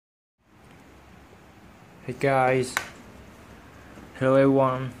Hey guys, hello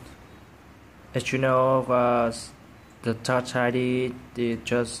everyone. As you know, the Touch ID is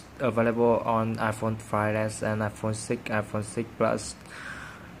just available on iPhone 5s and iPhone 6, iPhone 6 Plus.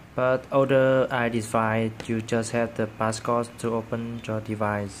 But older device, you just have the passcode to open your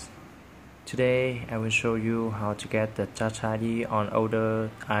device. Today, I will show you how to get the Touch ID on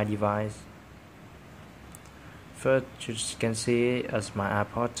older device. First, you can see as my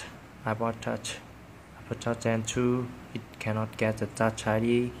iPod Touch. iPod Gen 2, it cannot get the Touch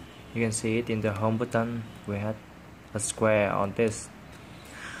ID. You can see it in the home button. We have a square on this.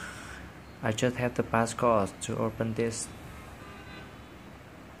 I just have the passcode to open this.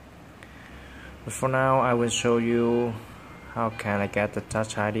 But for now, I will show you how can I get the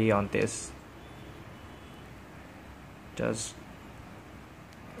Touch ID on this. Just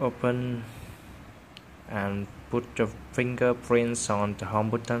open and put your fingerprints on the home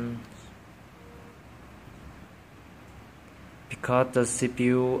button. Because the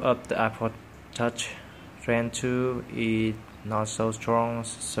CPU of the iPod Touch Gen 2 is not so strong,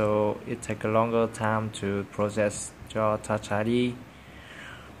 so it takes a longer time to process your Touch ID.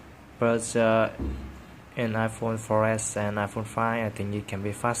 But in iPhone 4s and iPhone 5, I think it can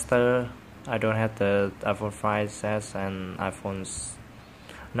be faster. I don't have the iPhone 5s and iPhones.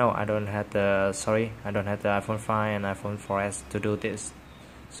 No, I don't have the iPhone 5 and iPhone 4s to do this.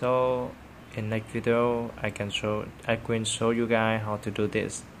 So in next video I can show you guys how to do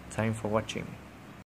this. Thanks for watching.